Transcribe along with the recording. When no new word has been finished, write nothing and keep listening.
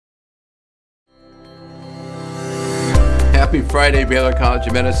Happy Friday, Baylor College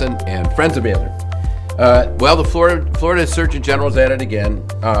of Medicine and friends of Baylor. Well, the Florida Surgeon General is at it again.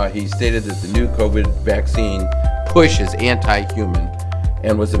 He stated that the new COVID vaccine push is anti-human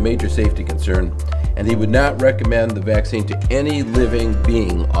and was a major safety concern, and he would not recommend the vaccine to any living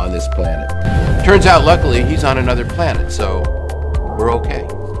being on this planet. Turns out, luckily, he's on another planet, so we're okay.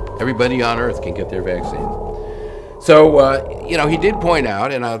 Everybody on Earth can get their vaccine. So, he did point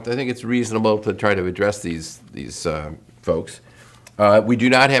out, and I think it's reasonable to try to address these folks. We do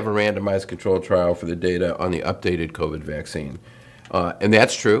not have a randomized controlled trial for the data on the updated COVID vaccine. And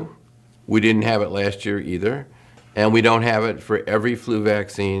that's true. We didn't have it last year either. And we don't have it for every flu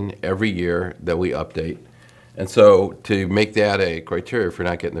vaccine every year that we update. And so to make that a criteria for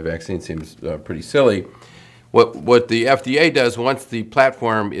not getting the vaccine seems pretty silly. What the FDA does, once the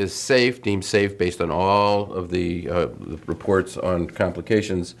platform is safe, deemed safe based on all of the reports on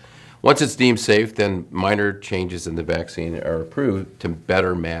complications, once it's deemed safe, then minor changes in the vaccine are approved to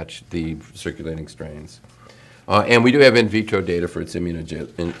better match the circulating strains. And we do have in vitro data for its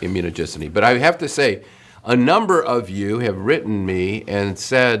immunogenicity. But I have to say, a number of you have written me and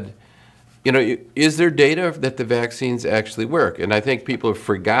said, is there data that the vaccines actually work? And I think people have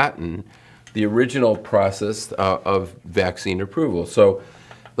forgotten the original process of vaccine approval. So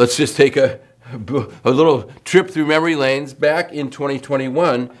let's just take a little trip through memory lanes. Back in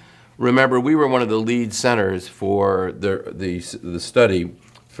 2021, remember, we were one of the lead centers for the study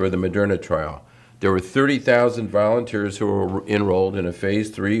for the Moderna trial. There were 30,000 volunteers who were enrolled in a phase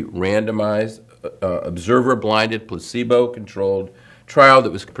 3 randomized, observer-blinded, placebo-controlled trial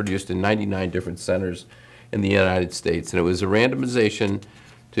that was produced in 99 different centers in the United States. And it was a randomization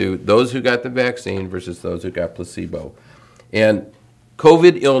to those who got the vaccine versus those who got placebo. And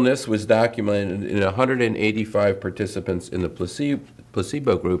COVID illness was documented in 185 participants in the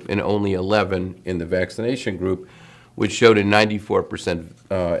placebo group and only 11 in the vaccination group, which showed a 94%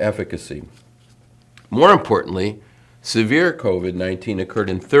 efficacy. More importantly, severe COVID-19 occurred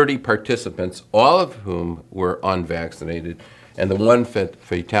in 30 participants, all of whom were unvaccinated, and the one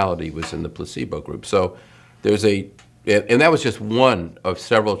fatality was in the placebo group. So there's and that was just one of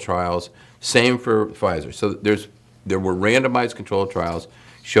several trials, same for Pfizer. So there were randomized controlled trials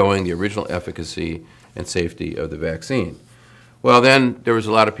showing the original efficacy and safety of the vaccine. Well, then there was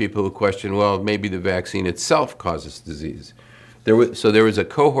a lot of people who questioned, well, maybe the vaccine itself causes disease. There was a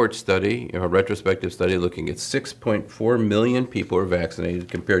cohort study, a retrospective study, looking at 6.4 million people who were vaccinated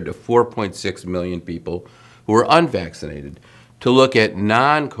compared to 4.6 million people who were unvaccinated, to look at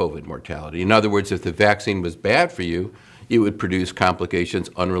non-COVID mortality. In other words, if the vaccine was bad for you, it would produce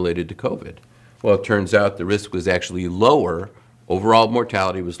complications unrelated to COVID. Well, it turns out the risk was actually lower, overall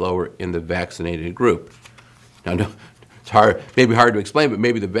mortality was lower in the vaccinated group. Now, no, it's maybe hard to explain, but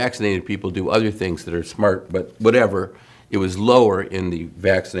maybe the vaccinated people do other things that are smart, but whatever, it was lower in the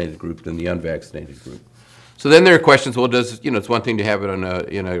vaccinated group than the unvaccinated group. So then there are questions, well, it's one thing to have it in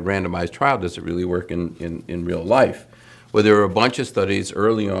a randomized trial, does it really work in real life? Well, there were a bunch of studies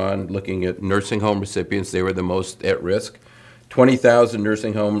early on looking at nursing home recipients. They were the most at risk. 20,000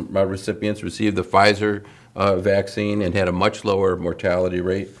 nursing home recipients received the Pfizer vaccine and had a much lower mortality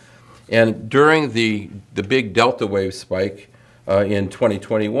rate. And during the big Delta wave spike in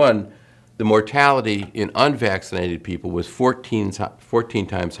 2021, the mortality in unvaccinated people was 14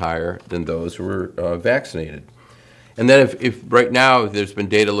 times higher than those who were vaccinated. And then if right now there's been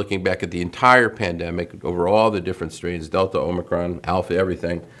data looking back at the entire pandemic over all the different strains, Delta, Omicron, Alpha,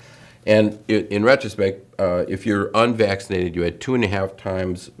 everything, and in retrospect, if you're unvaccinated, you had 2.5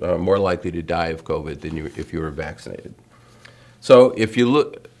 times more likely to die of COVID than if you were vaccinated. So if you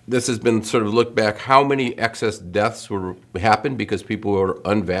look, this has been sort of looked back, how many excess deaths happened because people were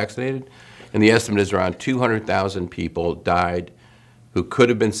unvaccinated, and the estimate is around 200,000 people died who could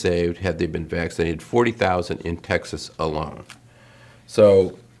have been saved had they been vaccinated, 40,000 in Texas alone.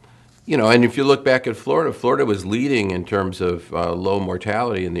 So, and if you look back at Florida was leading in terms of low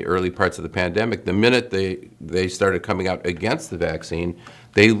mortality in the early parts of the pandemic. The minute they started coming out against the vaccine,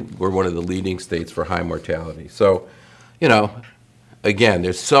 they were one of the leading states for high mortality. So, again,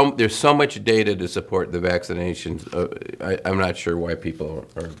 there's so much data to support the vaccinations. I'm not sure why people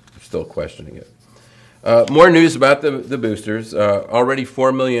are still questioning it. More news about the boosters. Already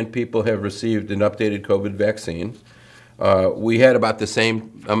 4 million people have received an updated COVID vaccine. We had about the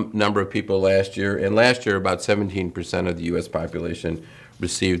same number of people last year, and last year about 17% of the U.S. population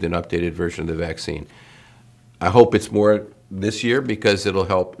received an updated version of the vaccine. I hope it's more this year because it'll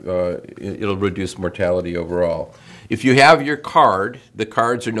help, it'll reduce mortality overall. If you have your card, the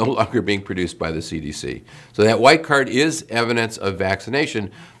cards are no longer being produced by the CDC. So that white card is evidence of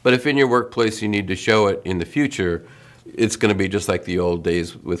vaccination, but if in your workplace you need to show it in the future, it's going to be just like the old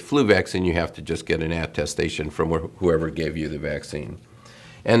days with flu vaccine. You have to just get an attestation from whoever gave you the vaccine.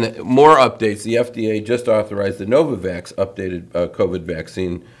 And more updates. The FDA just authorized the Novavax updated COVID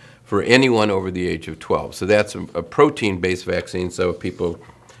vaccine for anyone over the age of 12. So that's a protein-based vaccine. So if people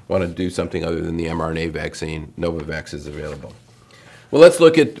want to do something other than the mRNA vaccine, Novavax is available. Well, let's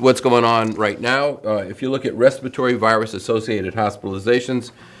look at what's going on right now. If you look at respiratory virus-associated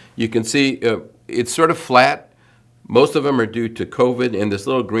hospitalizations, you can see it's sort of flat. Most of them are due to COVID, and this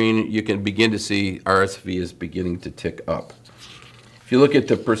little green, you can begin to see RSV is beginning to tick up. If you look at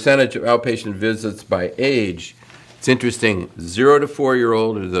the percentage of outpatient visits by age, it's interesting. 0 to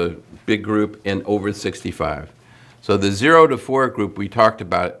 4-year-old is the big group, and over 65. So the 0 to 4 group we talked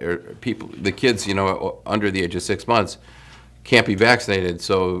about are people, the kids, under the age of 6 months, can't be vaccinated.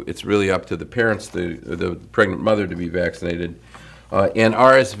 So it's really up to the parents, the pregnant mother, to be vaccinated. And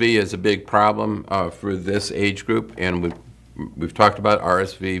RSV is a big problem for this age group, and we've talked about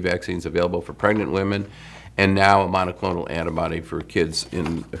RSV vaccines available for pregnant women, and now a monoclonal antibody for kids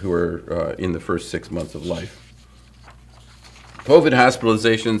who are in the first 6 months of life. COVID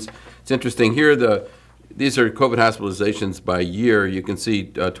hospitalizations, it's interesting here, these are COVID hospitalizations by year. You can see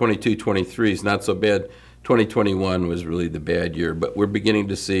 22, 23 is not so bad. 2021 was really the bad year, but we're beginning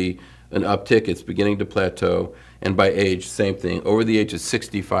to see an uptick. It's beginning to plateau, and by age, same thing, over the age of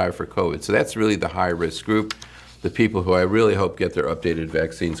 65 for COVID. So that's really the high-risk group, the people who I really hope get their updated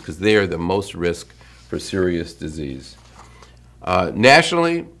vaccines, because they are the most risk for serious disease.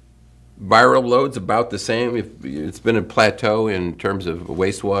 Nationally, viral loads about the same. It's been a plateau in terms of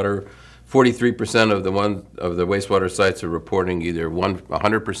wastewater. 43% of the wastewater sites are reporting either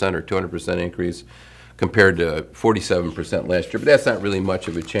 100% or 200% increase compared to 47% last year, but that's not really much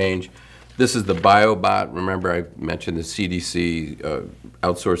of a change. This is the BioBot. Remember, I mentioned the CDC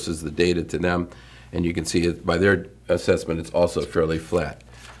outsources the data to them, and you can see it by their assessment, it's also fairly flat.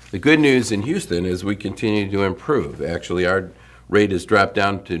 The good news in Houston is we continue to improve. Actually, our rate has dropped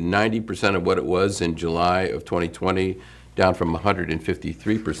down to 90% of what it was in July of 2020, down from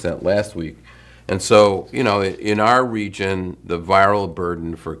 153% last week. And so, in our region, the viral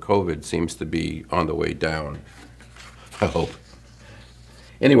burden for COVID seems to be on the way down, I hope.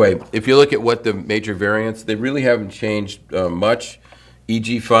 Anyway, if you look at what the major variants, they really haven't changed much.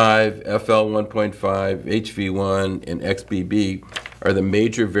 EG5, FL1.5, HV1, and XBB are the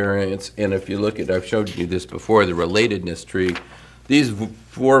major variants. And if you look at, I've showed you this before, the relatedness tree, these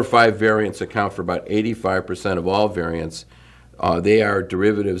 4 or 5 variants account for about 85% of all variants. They are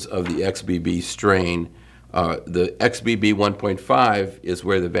derivatives of the XBB strain. The XBB 1.5 is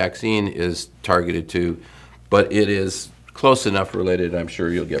where the vaccine is targeted to, but it is close enough related, I'm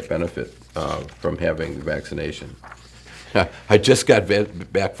sure you'll get benefit from having the vaccination. I just got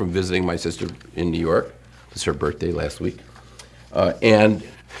back from visiting my sister in New York. It was her birthday last week. And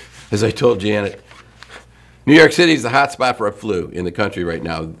as I told Janet, New York City is the hot spot for a flu in the country right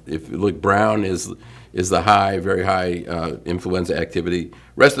now. If you look, brown is the high, very high influenza activity.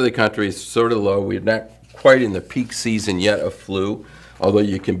 Rest of the country is sort of low. We're not quite in the peak season yet of flu, although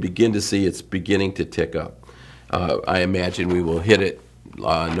you can begin to see it's beginning to tick up. I imagine we will hit it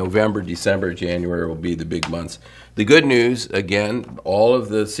November, December, January will be the big months. The good news, again, all of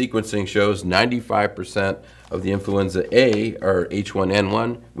the sequencing shows 95% of the influenza A are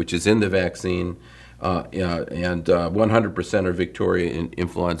H1N1, which is in the vaccine, and 100% are Victoria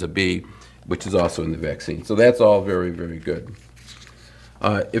influenza B, which is also in the vaccine. So that's all very, very good.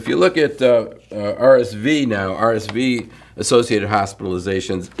 If you look at RSV now, RSV-associated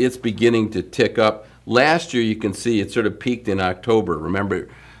hospitalizations, it's beginning to tick up. Last year, you can see it sort of peaked in October. Remember,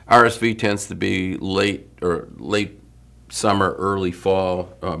 RSV tends to be late summer, early fall,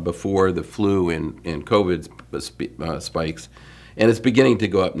 before the flu and COVID spikes. And it's beginning to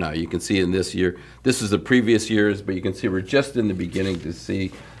go up now. You can see in this year, this is the previous years, but you can see we're just in the beginning to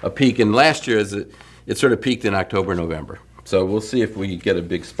see a peak. And last year, it sort of peaked in October, November. So we'll see if we get a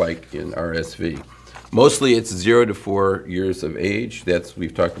big spike in RSV. Mostly it's 0 to 4 years of age.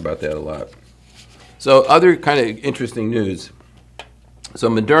 We've talked about that a lot. So other kind of interesting news. So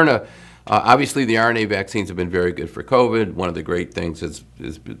Moderna, obviously the RNA vaccines have been very good for COVID. One of the great things is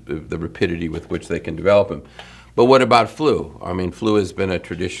the rapidity with which they can develop them. But what about flu? I mean, flu has been a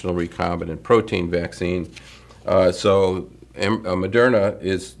traditional recombinant protein vaccine. So Moderna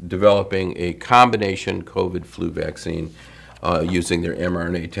is developing a combination COVID flu vaccine using their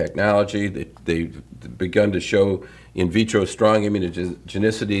mRNA technology. They've begun to show in vitro strong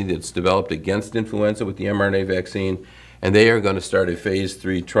immunogenicity that's developed against influenza with the mRNA vaccine, and they are going to start a phase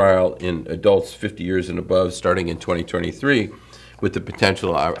 3 trial in adults 50 years and above starting in 2023, with the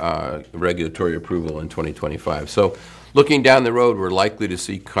potential regulatory approval in 2025. So looking down the road, we're likely to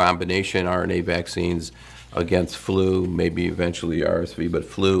see combination RNA vaccines against flu, maybe eventually RSV, but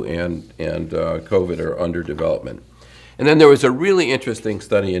flu and COVID are under development. And then there was a really interesting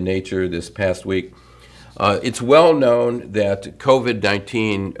study in Nature this past week. It's well known that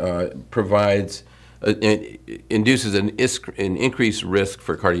COVID-19 induces an increased risk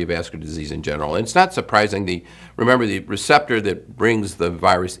for cardiovascular disease in general. And it's not surprising. Remember, the receptor that brings the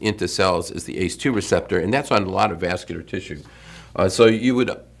virus into cells is the ACE2 receptor, and that's on a lot of vascular tissue. So you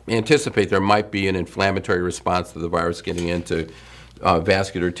would anticipate there might be an inflammatory response to the virus getting into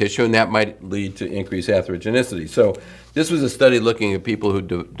vascular tissue, and that might lead to increased atherogenicity. So this was a study looking at people who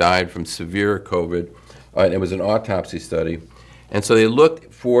died from severe COVID, and it was an autopsy study. And so they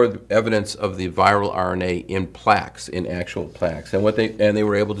looked for evidence of the viral RNA in plaques, in actual plaques, and they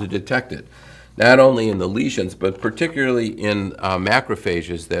were able to detect it, not only in the lesions, but particularly in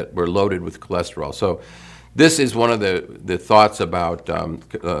macrophages that were loaded with cholesterol. So this is one of the thoughts about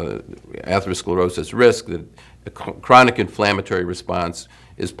atherosclerosis risk, that a chronic inflammatory response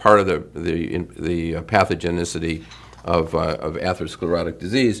is part of the pathogenicity of atherosclerotic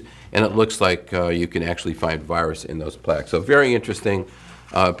disease, and it looks like you can actually find virus in those plaques. So very interesting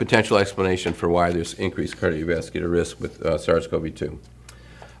potential explanation for why there's increased cardiovascular risk with SARS-CoV-2.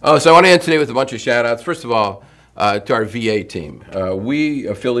 So I want to end today with a bunch of shout-outs. First of all, to our VA team. We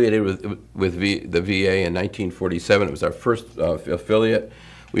affiliated with the VA in 1947. It was our first affiliate.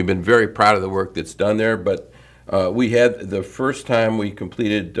 We've been very proud of the work that's done there, but we had the first time we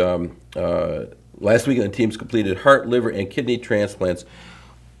completed, last week the teams completed heart, liver, and kidney transplants,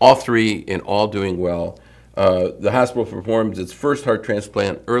 all three and all doing well. The hospital performed its first heart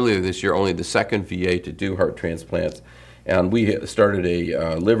transplant earlier this year, only the second VA to do heart transplants. And we started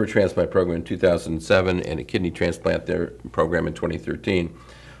a liver transplant program in 2007 and a kidney transplant program in 2013.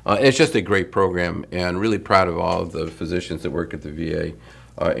 It's just a great program, and really proud of all of the physicians that work at the VA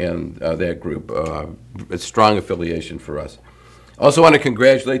and that group. A strong affiliation for us. Also want to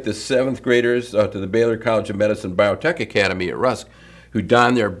congratulate the 7th graders to the Baylor College of Medicine Biotech Academy at Rusk, who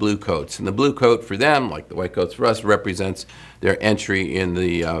don their blue coats. And the blue coat for them, like the white coats for us, represents their entry in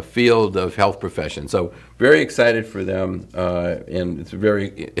the field of health profession. So very excited for them, and it's a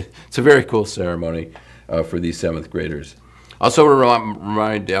very cool ceremony for these 7th graders. Also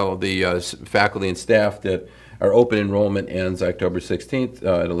remind all the faculty and staff that our open enrollment ends October 16th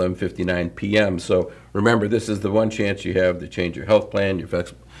at 11:59 p.m. So remember, this is the one chance you have to change your health plan, your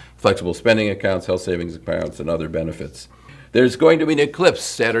flexible spending accounts, health savings accounts, and other benefits. There's going to be an eclipse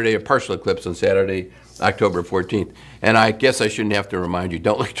Saturday, a partial eclipse on Saturday, October 14th. And I guess I shouldn't have to remind you,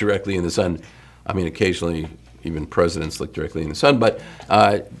 don't look directly in the sun. I mean, occasionally even presidents look directly in the sun, but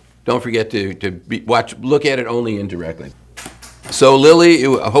don't forget to look at it only indirectly. So Lily,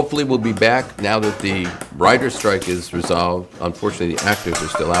 hopefully will be back now that the writer's strike is resolved. Unfortunately, the actors are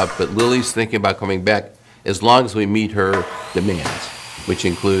still out, but Lily's thinking about coming back as long as we meet her demands, which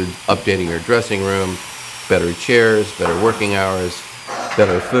include updating her dressing room, better chairs, better working hours,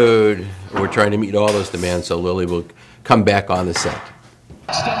 better food. We're trying to meet all those demands, so Lily will come back on the set.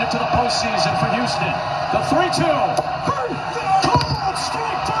 Extended to the postseason for Houston. The 3-2. Called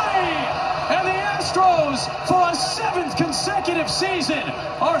strike three. And the Astros, for a 7th consecutive season,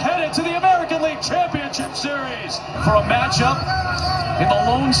 are headed to the American League Championship Series for a matchup in the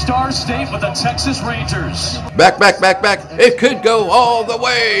Lone Star State with the Texas Rangers. Back. It could go all the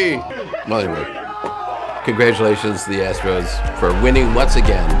way. Well, anyway. Congratulations to the Astros for winning once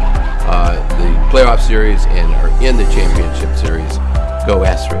again the playoff series and are in the championship series. Go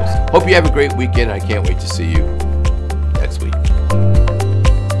Astros. Hope you have a great weekend. I can't wait to see you